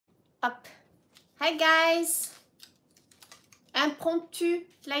Hop. Hi guys. Impromptu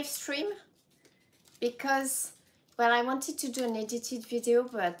live stream because, well, I wanted to do an edited video,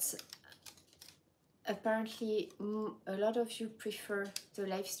 but apparently a lot of you prefer the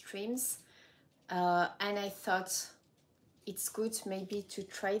live streams, and I thought it's good maybe to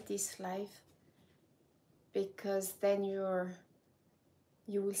try this live, because then you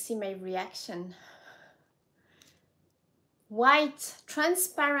will see my reaction. White,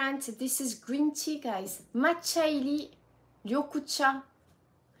 transparent, this is green tea, guys. Matcha ili ryokucha.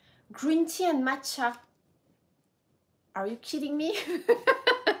 Green tea and matcha. Are you kidding me?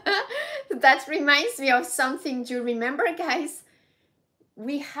 That reminds me of something. Do you remember, guys?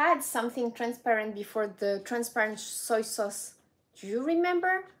 We had something transparent before, the transparent soy sauce. Do you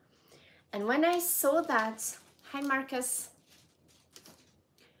remember? And when I saw that, hi Marcus,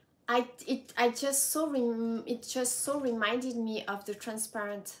 it just so reminded me of the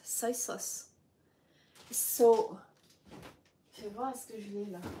transparent soy sauce. So, je vais voir est-ce que je l'ai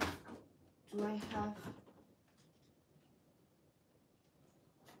là. Do I have?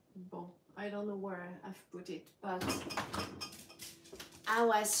 Bon, I don't know where I've put it, but I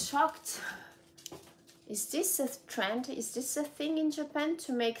was shocked. Is this a trend? Is this a thing in Japan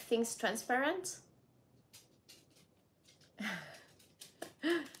to make things transparent?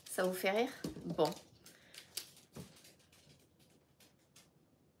 Ça vous fait rire? Bon.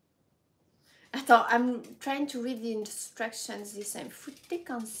 Attends, I'm trying to read the instructions this time. Faut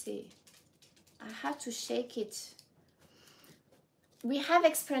décancer. I have to shake it. We have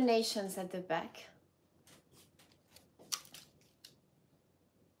explanations at the back.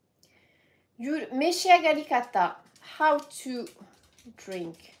 Meshia galikata. How to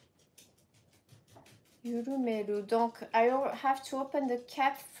drink. Yurumeru. Donc, I have to open the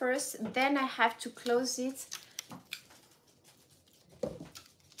cap first, then I have to close it.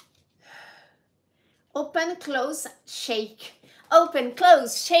 Open, close, shake. Open,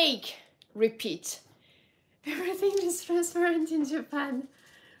 close, shake. Repeat. Everything is transparent in Japan.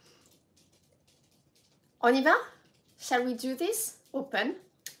 On y va? Shall we do this? Open.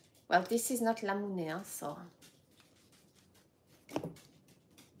 Well, this is not Lamune, so...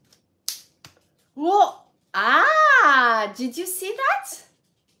 Whoa! Ah! Did you see that?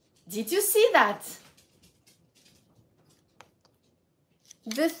 Did you see that?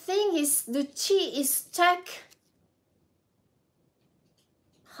 The thing is, the tea is stuck.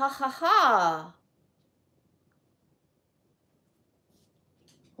 Ha ha ha!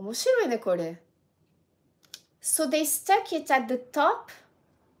 面白いね、これ. So they stuck it at the top.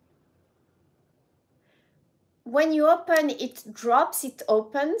 When you open, it drops, it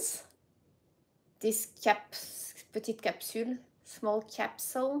opens. This petite capsule, small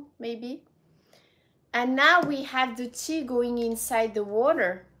capsule maybe. And now we have the tea going inside the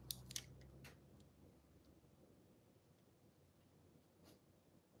water.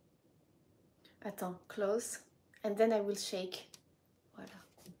 Attends, close. And then I will shake. Voilà.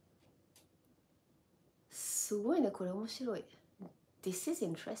 すごいね、これ面白い. This is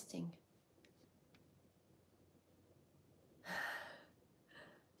interesting.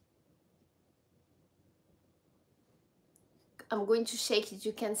 I'm going to shake it.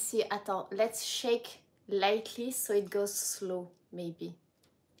 You can see. Attends, let's shake lightly so it goes slow, maybe.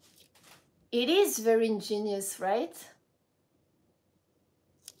 It is very ingenious, right?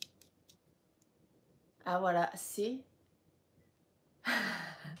 Ah, voilà, see?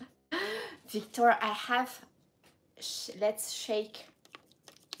 Victor, I have... Let's shake.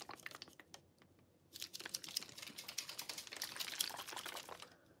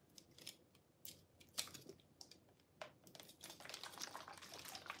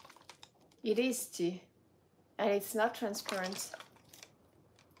 It is tea, and it's not transparent.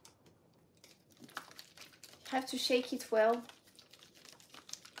 Have to shake it well.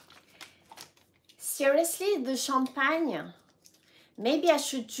 Seriously, the champagne. Maybe I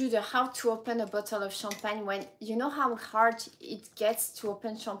should do the how to open a bottle of champagne when you know how hard it gets to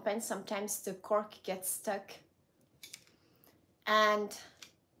open champagne. Sometimes the cork gets stuck. And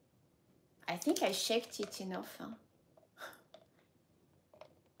I think I shaked it enough. Huh?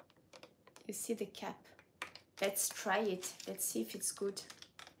 You see the cap. Let's try it. Let's see if it's good.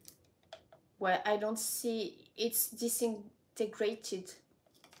 Well, I don't see, it's disintegrated.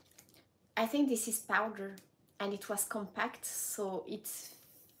 I think this is powder, and it was compact, so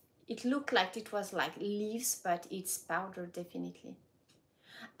it looked like it was like leaves, but it's powder definitely.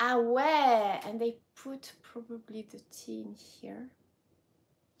 Ah ouais, and they put probably the tea in here.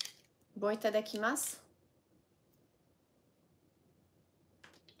 Bon, itadakimasu.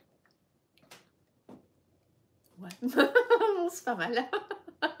 Ouais. C'est pas mal.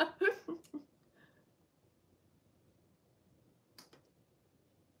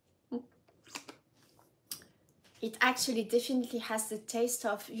 It actually definitely has the taste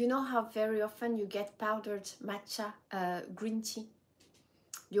of, you know how very often you get powdered matcha green tea,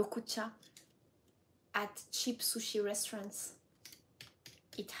 yokucha, at cheap sushi restaurants.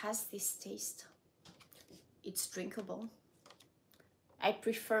 It has this taste. It's drinkable. I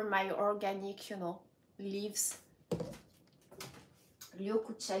prefer my organic, you know, leaves.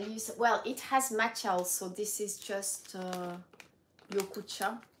 Yokucha leaves. Well, it has matcha also. This is just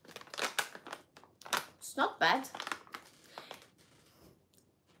yokucha. It's not bad.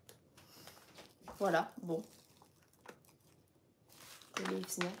 Voilà, bon. The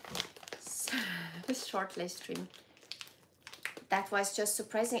leaves, no. Short live stream. That was just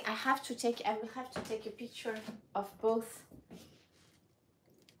surprising. I will have to take a picture of both.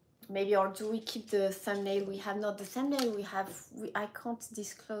 Maybe, or do we keep the thumbnail? We have not the thumbnail. I can't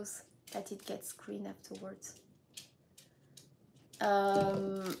disclose that it gets green afterwards.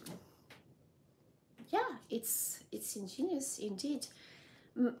 Yeah, it's ingenious indeed.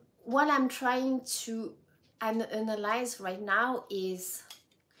 What I'm trying to analyze right now is,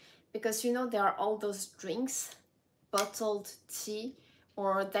 because you know there are all those drinks, bottled tea,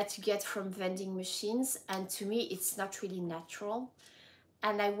 or that you get from vending machines, and to me it's not really natural.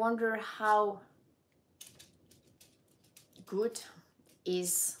 And I wonder how good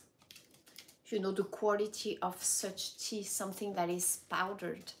is, you know, the quality of such tea, something that is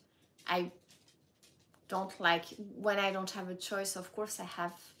powdered. I don't like, when I don't have a choice, of course I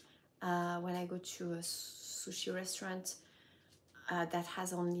have, when I go to a sushi restaurant that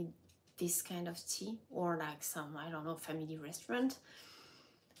has only this kind of tea, or like some, I don't know, family restaurant.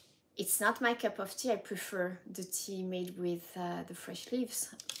 It's not my cup of tea. I prefer the tea made with the fresh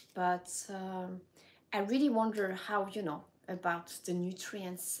leaves. But I really wonder how, you know, about the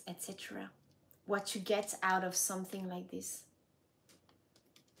nutrients, etc. What you get out of something like this.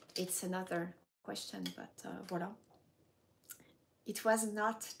 It's another question, but voilà. It was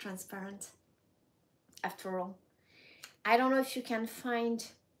not transparent after all. I don't know if you can find,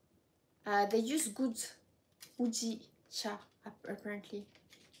 they use good Uji cha, apparently.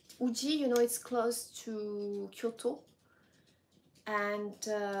 Uji, you know, it's close to Kyoto. And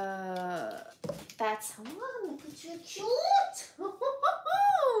that's, oh, look at you, cute!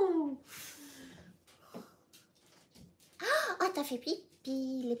 Ah, t'as fait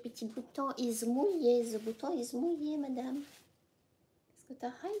pipi, le petit bouton is mouillé, the bouton is mouillé, madame. Qu'est-ce que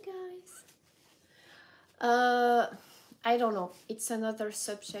t'as? Hi, guys. I don't know, it's another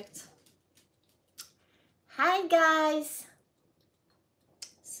subject. Hi, guys.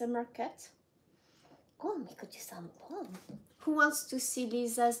 Summer cut. Oh, mais que tu sens bon. Who wants to see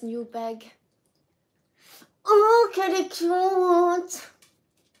Lisa's new bag? Oh, qu'elle est cute!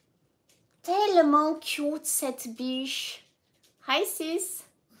 Tellement cute, cette biche. Hi, sis.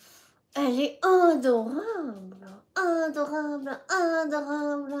 Elle est adorable. Adorable,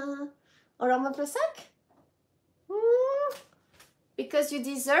 adorable. On leur montre le sac? Because you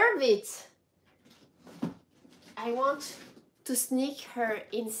deserve it. I want to sneak her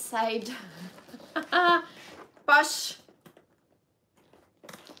inside. Posh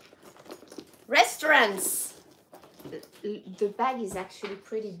restaurants. The bag is actually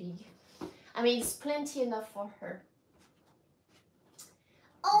pretty big. I mean, it's plenty enough for her.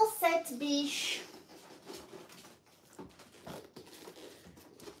 Oh, cette biche.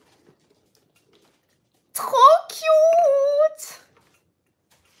 Trop cute.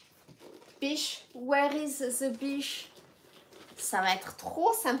 Biche, where is the biche? Ça va être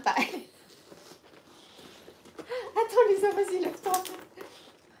trop sympa. Attends, Lisa, vas-y, lève-toi.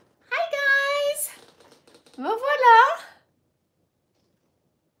 Hi, guys. Me voilà.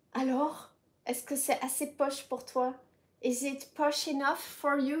 Alors, est-ce que c'est assez poche pour toi? Is it posh enough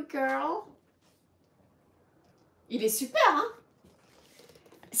for you, girl? Il est super, hein?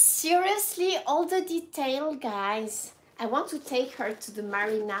 Seriously, all the detail, guys. I want to take her to the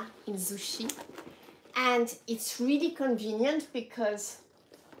marina in Zushi. And it's really convenient because,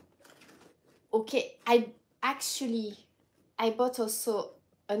 okay, I bought also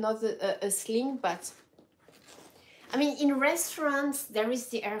another a sling, but I mean, in restaurants there is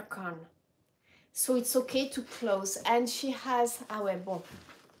the aircon, so it's okay to close. And she has, ah ouais, bon,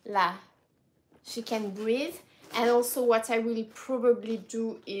 là, she can breathe. And also what I will probably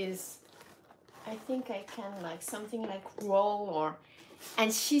do is, I think I can like something like roll, or,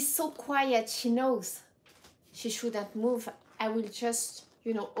 and she's so quiet, she knows she shouldn't move. I will just,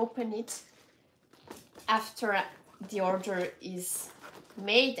 you know, open it after the order is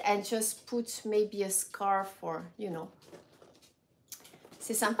made and just put maybe a scarf, or, you know.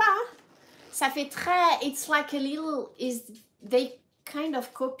 C'est sympa, hein? Ça fait très, it's like a little, they kind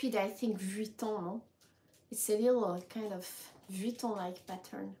of copied, I think, Vuitton, no? It's a little kind of Vuitton-like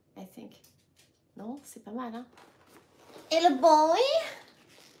pattern, I think. Non, c'est pas mal, hein? Hello, boy!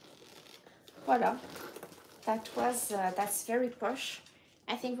 Voilà. That was, that's very posh.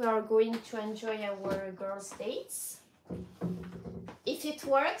 I think we are going to enjoy our girls' dates. If it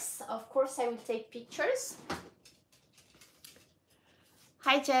works, of course, I will take pictures.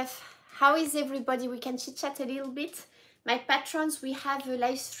 Hi, Jeff. How is everybody? We can chit-chat a little bit. My patrons, we have a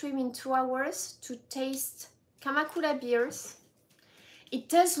live stream in 2 hours to taste Kamakura beers. It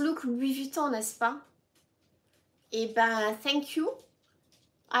does look Louis Vuitton, n'est-ce pas? Eh ben, thank you.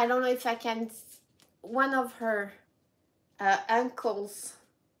 I don't know if I can... One of her uncles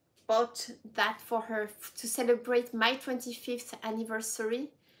bought that for her to celebrate my 25th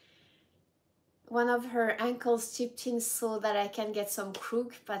anniversary. One of her uncles chipped in so that I can get some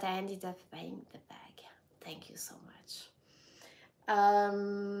Krug, but I ended up buying the bag. Thank you so much.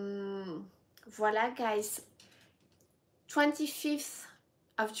 Voila, guys. 25th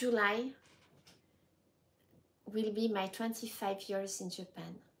of July will be my 25 years in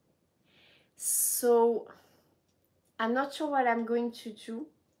Japan. So I'm not sure what I'm going to do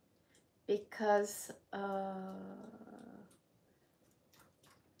because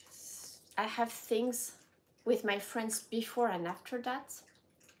I have things with my friends before and after that.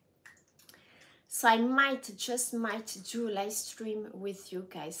 So I just might do a live stream with you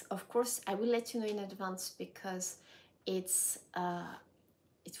guys. Of course, I will let you know in advance because it's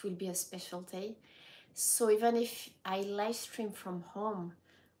it will be a special day. So even if I live stream from home,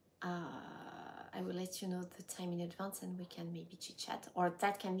 I will let you know the time in advance and we can maybe chit chat, or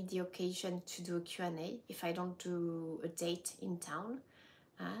that can be the occasion to do a Q&A if I don't do a date in town.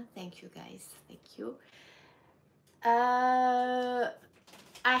 Thank you guys, thank you.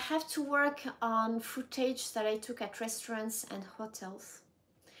 I have to work on footage that I took at restaurants and hotels.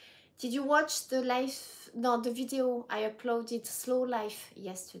 Did you watch the the video I uploaded, Slow Life,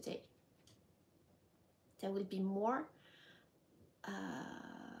 yesterday? There will be more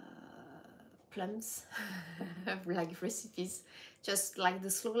plums, like recipes, just like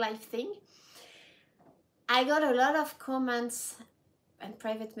the Slow Life thing. I got a lot of comments and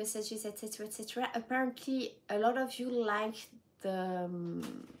private messages, etc, etc. Apparently a lot of you liked the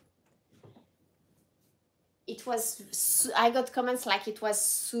it was, I got comments like it was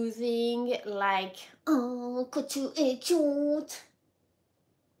soothing, like, oh, tu es cute.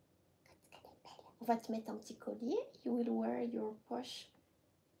 On va te mettre un petit collier. You will wear your posh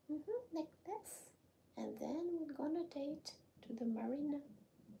like this. And then we're gonna date to the marina.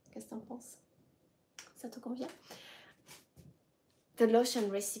 Qu'est-ce que t'en penses? Ça te convient? The lotion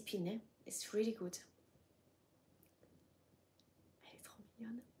recipe, né? It's really good. Elle est trop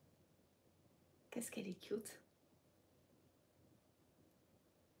mignonne. Qu'est-ce qu'elle est cute.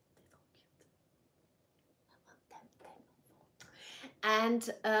 And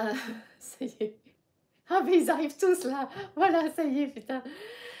ça y est. Ah mais ils arrivent tous là. Voilà, ça y est, putain.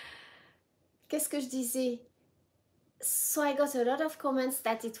 Qu'est-ce que je disais? So I got a lot of comments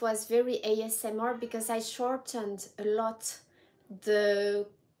that it was very ASMR because I shortened a lot the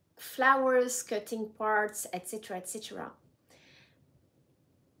flowers, cutting parts, etc, etc.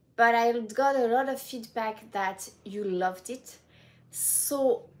 But I got a lot of feedback that you loved it.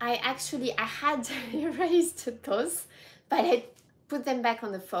 So I had erased those, but I put them back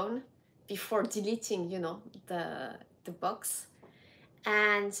on the phone before deleting, you know, the box.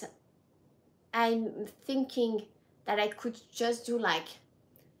 And I'm thinking that I could just do like,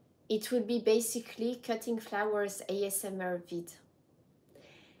 it would be basically cutting flowers ASMR vid.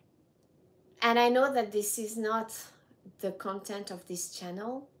 And I know that this is not the content of this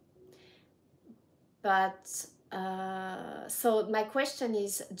channel, but so my question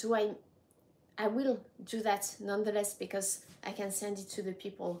is, I will do that nonetheless, because I can send it to the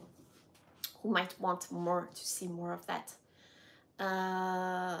people who might want to see more of that.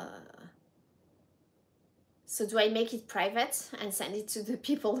 So do I make it private and send it to the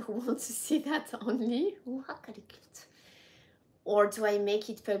people who want to see that only? Ooh, how cute. Or do I make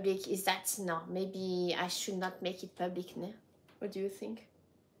it public? Is that, no, maybe I should not make it public, ne? What do you think?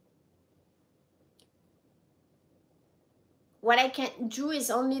 What I can do is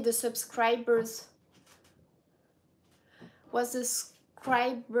only the subscribers. Was the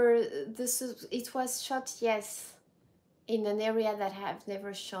subscriber, it was shot, yes, in an area that I have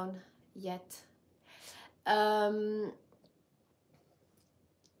never shown yet.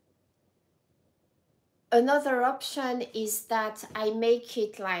 Another option is that I make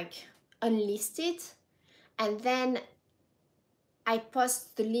it like unlisted, and then I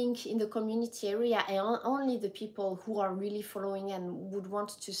post the link in the community area, and only the people who are really following and would want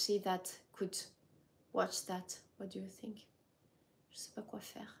to see that could Watch that. What do you think? Je sais pas quoi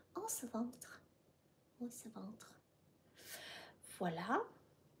faire. Oh, ce ventre. Oh, ce ventre. Voilà.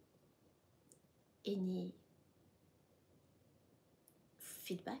 Any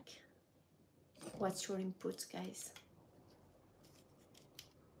feedback? What's your input, guys?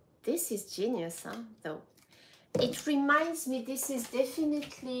 This is genius, huh? Though. It reminds me, this is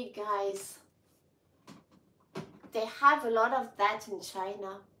definitely, guys, they have a lot of that in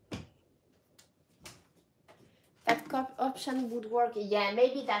China. That option would work. Yeah,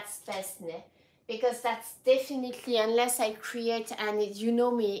 maybe that's best, ne? Because that's definitely, unless I create, and you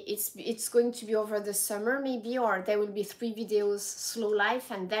know me, it's going to be over the summer maybe, or there will be 3 videos slow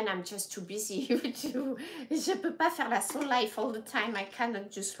life, and then I'm just too busy to, je peux pas faire la slow life all the time. I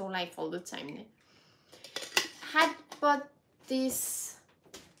cannot do slow life all the time. Ne? Had bought this,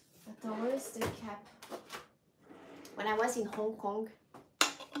 where is the cap? When I was in Hong Kong,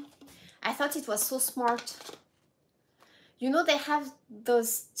 I thought it was so smart. You know, they have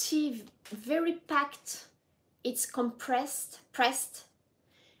those tea very packed, it's compressed, pressed,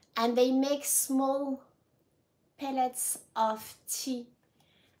 and they make small pellets of tea.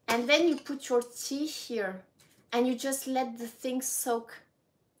 And then you put your tea here and you just let the thing soak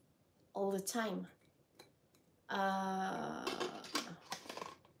all the time. And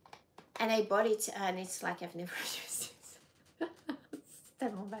I bought it and it's like I've never used it. C'est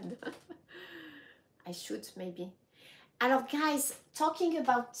tellement bad. I should maybe. Alors guys, talking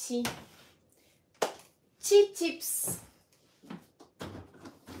about tea tips.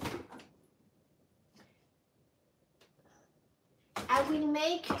 I will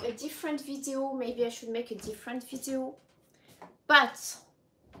make a different video. Maybe I should make a different video. But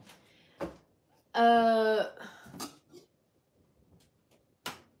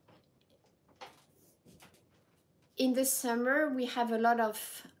in the summer, we have a lot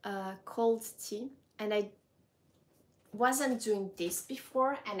of cold tea, and I wasn't doing this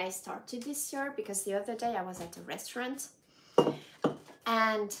before, and I started this year because the other day I was at a restaurant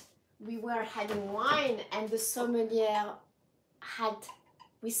and we were having wine, and the sommelier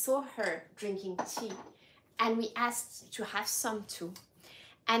we saw her drinking tea and we asked to have some too,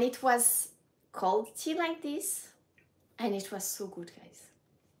 and it was cold tea like this, and it was so good, guys.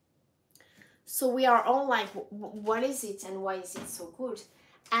 So we are all like, what is it and why is it so good?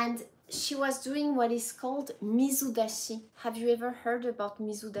 And she was doing what is called Mizudashi. Have you ever heard about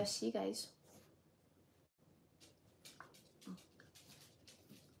Mizudashi, guys?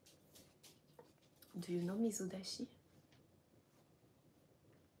 Do you know Mizudashi?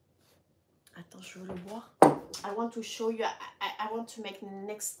 Attends, je veux le boire. I want to show you, I want to make the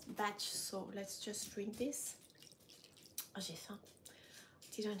next batch, so let's just drink this. Oh, j'ai faim.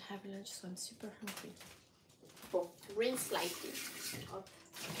 Didn't have lunch, so I'm super hungry. Bon, rinse lightly. Hop.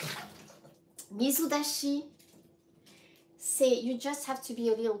 Mizudashi, say you just have to be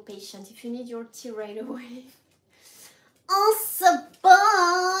a little patient if you need your tea right away. Oh, so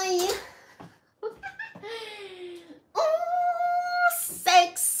boy! Oh,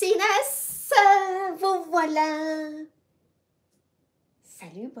 sexiness! Vous voilà!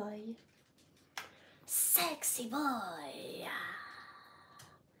 Salut, boy! Sexy boy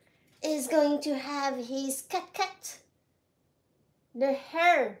is going to have his cut. The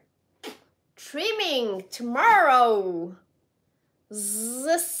hair trimming tomorrow.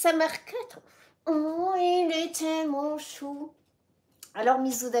 The summer cut. Oh, il est tellement chou. Alors,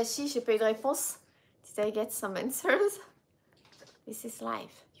 Mizudashi, j'ai pas eu de réponse. Did I get some answers? This is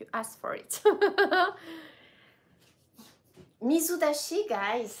life. You asked for it. Mizudashi,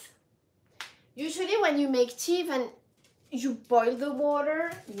 guys. Usually when you make tea, then you boil the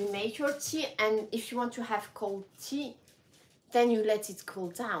water, you make your tea, and if you want to have cold tea, then you let it cool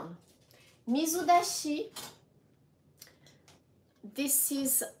down. Mizudashi, this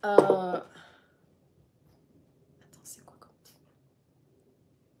is attends, c'est quoi comme thé?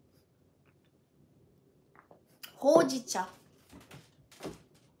 Hojicha.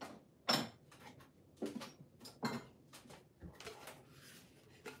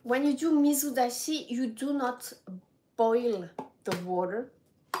 When you do Mizudashi, you do not boil the water.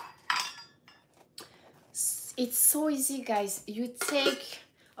 It's so easy, guys. You take,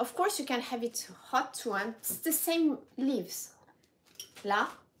 of course you can have it hot too, and it's the same leaves. Là.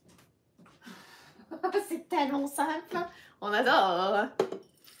 C'est tellement simple. On adore.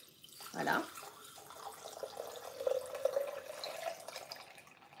 Voilà.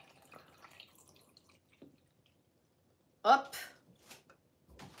 Hop.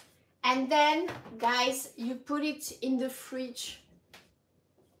 And then, guys, you put it in the fridge.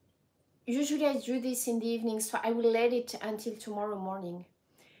 Usually I do this in the evening, so I will let it until tomorrow morning.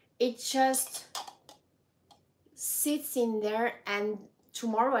 It just sits in there, and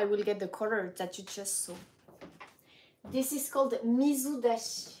tomorrow I will get the color that you just saw. This is called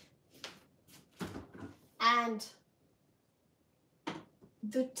Mizudashi, and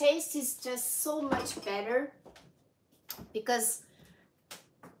the taste is just so much better because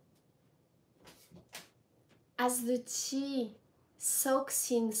as the tea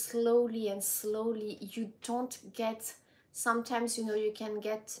soaks in slowly and slowly, you don't get, sometimes, you know, you can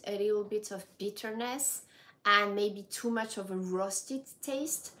get a little bit of bitterness and maybe too much of a roasted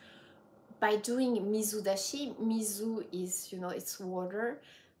taste. By doing Mizudashi, Mizu is, you know, it's water,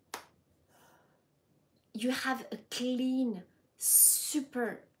 you have a clean,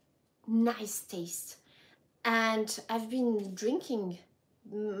 super nice taste. And I've been drinking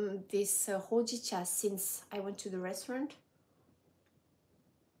this hojicha since I went to the restaurant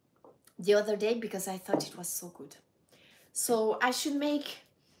the other day because I thought it was so good. So I should make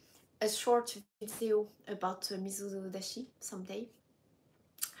a short video about Mizudashi someday.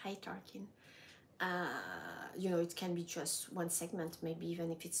 Hi Tarkin. You know, it can be just one segment, maybe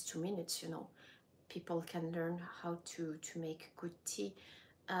even if it's 2 minutes, you know. People can learn how to make good tea.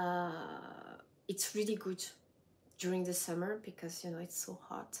 It's really good during the summer because, you know, it's so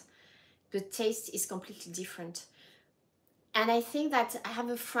hot. The taste is completely different. And I think that I have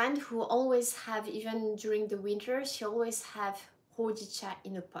a friend who always have, even during the winter, she always have hojicha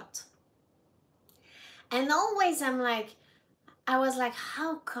in a pot. And always I was like,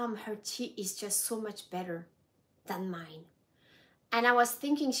 how come her tea is just so much better than mine? And I was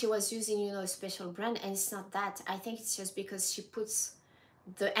thinking she was using, you know, a special brand, and it's not that. I think it's just because she puts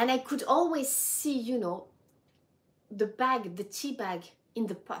and I could always see, you know, the bag, the tea bag in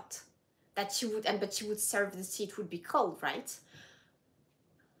the pot that she would, but she would serve the tea, it would be cold, right?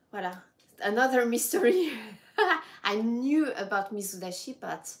 Voila, another mystery. I knew about Mizudashi,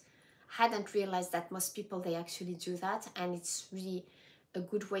 but hadn't realized that most people, they actually do that, and it's really a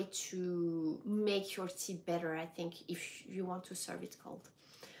good way to make your tea better, I think, if you want to serve it cold.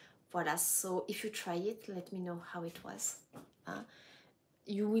 Voila, so if you try it, let me know how it was.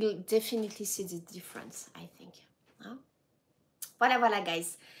 You will definitely see the difference, I think. Voila,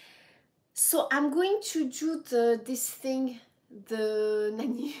 guys. So I'm going to do this thing, the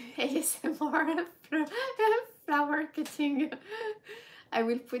Nani ASMR flower cutting. I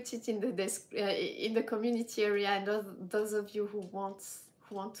will put it in the desk, in the community area, and those of you who want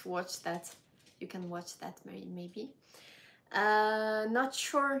to watch that, you can watch that maybe. Not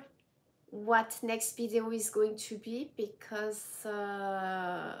sure what next video is going to be because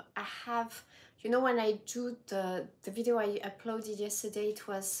I have, you know, when I do the video I uploaded yesterday, it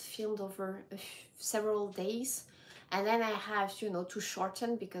was filmed over several days, and then I have, you know, to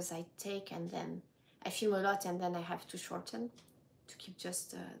shorten because I take and then I film a lot and then I have to shorten to keep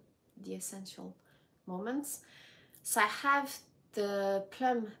just the essential moments. So I have the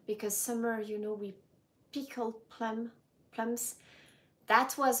plum because summer, you know, we pickle plums.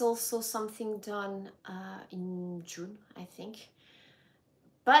 That was also something done in June, I think.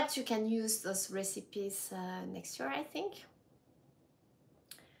 But you can use those recipes next year, I think.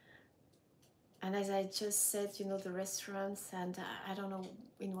 And as I just said, you know, the restaurants, and I don't know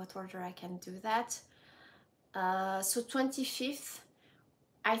in what order I can do that. So 25th,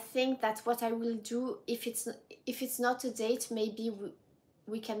 I think that's what I will do. If it's not a date, maybe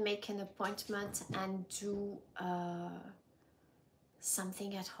we can make an appointment and do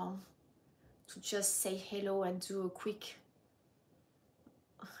something at home to just say hello and do a quick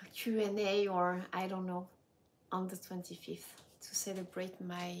Q&A, or I don't know, on the 25th to celebrate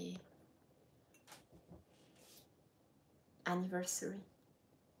my anniversary.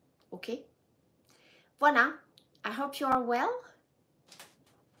 Okay? Voila. I hope you are well.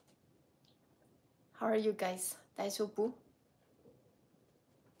 How are you guys? Daijoubu?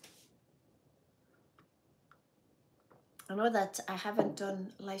 I know that I haven't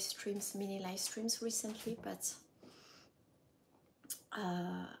done live streams, mini live streams recently, but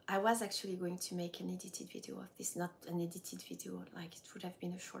I was actually going to make an edited video of this, not an edited video, like it would have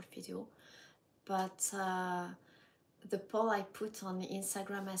been a short video, but the poll I put on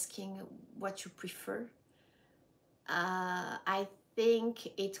Instagram asking what you prefer, I think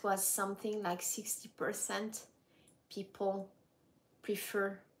it was something like 60% people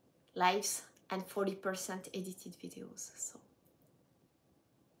prefer lives and 40% edited videos. So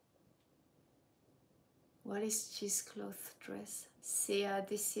what is cheesecloth dress?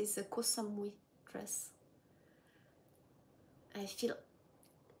 This is a kosamui dress. I feel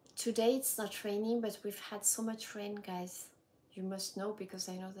today it's not raining, but we've had so much rain, guys. You must know because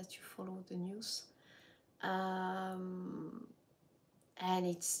I know that you follow the news. And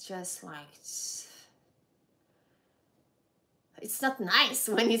it's just like it's not nice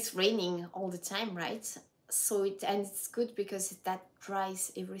when it's raining all the time, right? So and it's good because that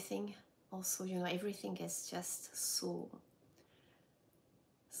dries everything. Also, you know, everything is just so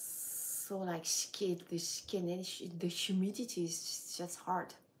like the skin and the humidity is just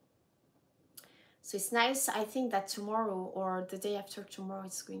hard. So it's nice. I think that tomorrow or the day after tomorrow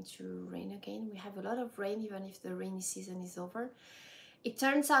it's going to rain again. We have a lot of rain even if the rainy season is over. It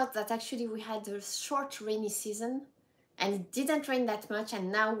turns out that actually we had a short rainy season and it didn't rain that much,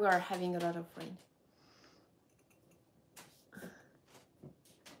 and now we are having a lot of rain.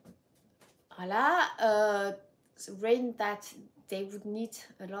 Voilà, rain that they would need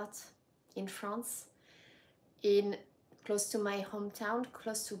a lot in France, in close to my hometown,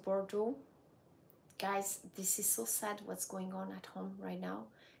 close to Bordeaux. Guys, this is so sad what's going on at home right now.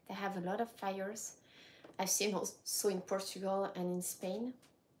 They have a lot of fires. I've seen also in Portugal and in Spain.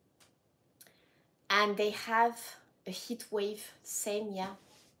 And they have a heat wave, same, yeah.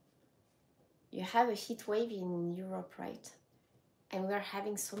 You have a heat wave in Europe, right? And we are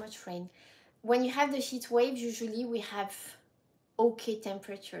having so much rain. When you have the heat wave, usually we have okay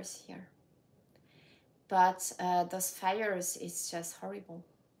temperatures here. But those fires, it's just horrible.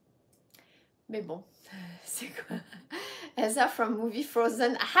 Mais bon, c'est quoi? Elsa from movie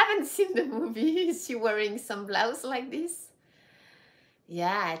Frozen. I haven't seen the movie. Is she wearing some blouse like this?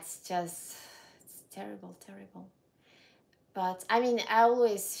 Yeah, it's terrible, terrible. But I mean, I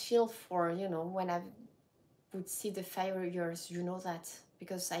always feel for, you know, when I would see the fires, you know that,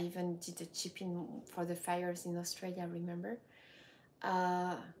 because I even did a chip-in for the fires in Australia, remember?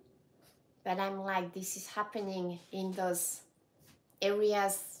 But I'm like, this is happening in those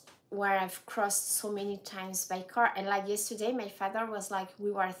areas where I've crossed so many times by car. And like yesterday, my father was like,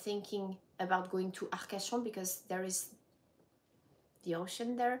 we were thinking about going to Arcachon because there is the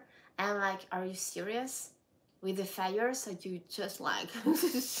ocean there. And I'm like, are you serious? With the fire? So you just like,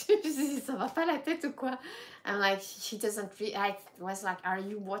 ça va pas la tête ou quoi? I'm like, he doesn't I was like, are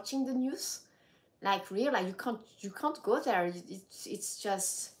you watching the news? Like, really? Like, you can't go there. It's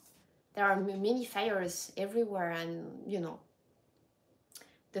just, there are many fires everywhere, and you know,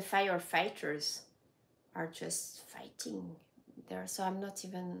 the firefighters are just fighting there. So I'm not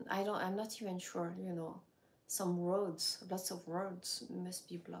even sure, you know, some roads, lots of roads must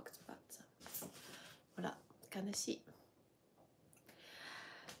be blocked, but voilà, gonna see.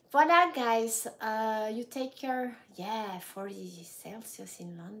 Voilà, guys, you take care. Yeah, 40 Celsius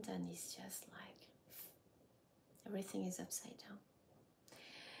in London is just like, everything is upside down.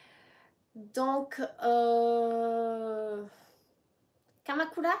 Donc,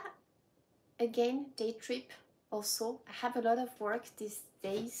 Kamakura, again, day trip also. I have a lot of work these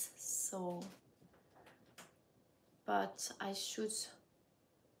days, so, but I should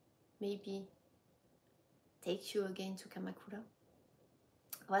maybe take you again to Kamakura.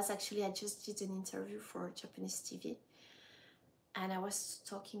 I just did an interview for Japanese TV, and I was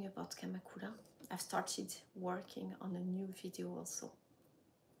talking about Kamakura. I've started working on a new video also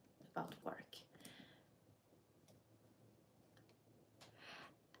about work.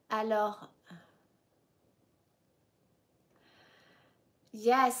 Alors,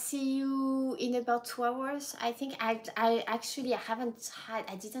 yeah, see you in about 2 hours. I think I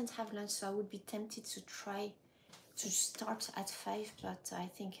didn't have lunch, so I would be tempted to try to start at 5, but I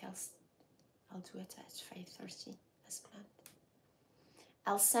think I'll do it at 5:30 as planned.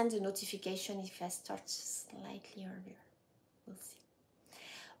 I'll send a notification if I start slightly earlier. We'll see.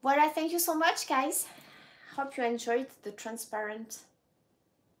 Well, thank you so much, guys. Hope you enjoyed the transparent.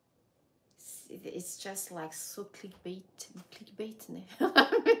 It's just like so clickbait.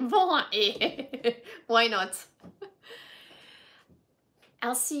 Bon, why not?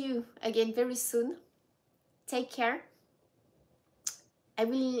 I'll see you again very soon. Take care. I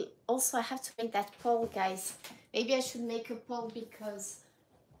have to make that poll, guys. Maybe I should make a poll because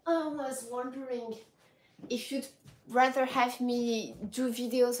I was wondering if you'd rather have me do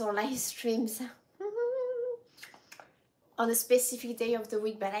videos or live streams on a specific day of the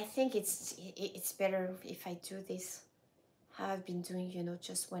week, but I think it's better if I do this how I've been doing, you know,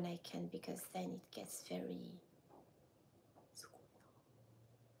 just when I can, because then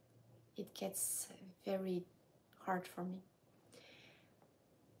it gets very hard for me.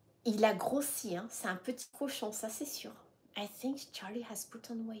 Il a grossi, hein? C'est un petit cochon, ça c'est sûr. I think Charlie has put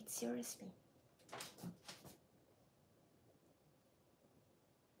on weight, seriously.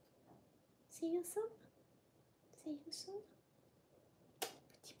 See you soon. See you soon.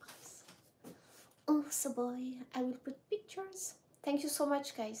 Petit prince. Oh, so boy, I will put pictures. Thank you so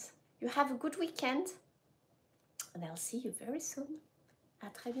much, guys. You have a good weekend. And I'll see you very soon. À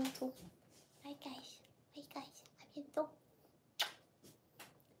très bientôt. Bye, guys. Bye, guys. À bientôt.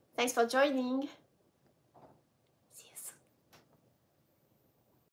 Thanks for joining.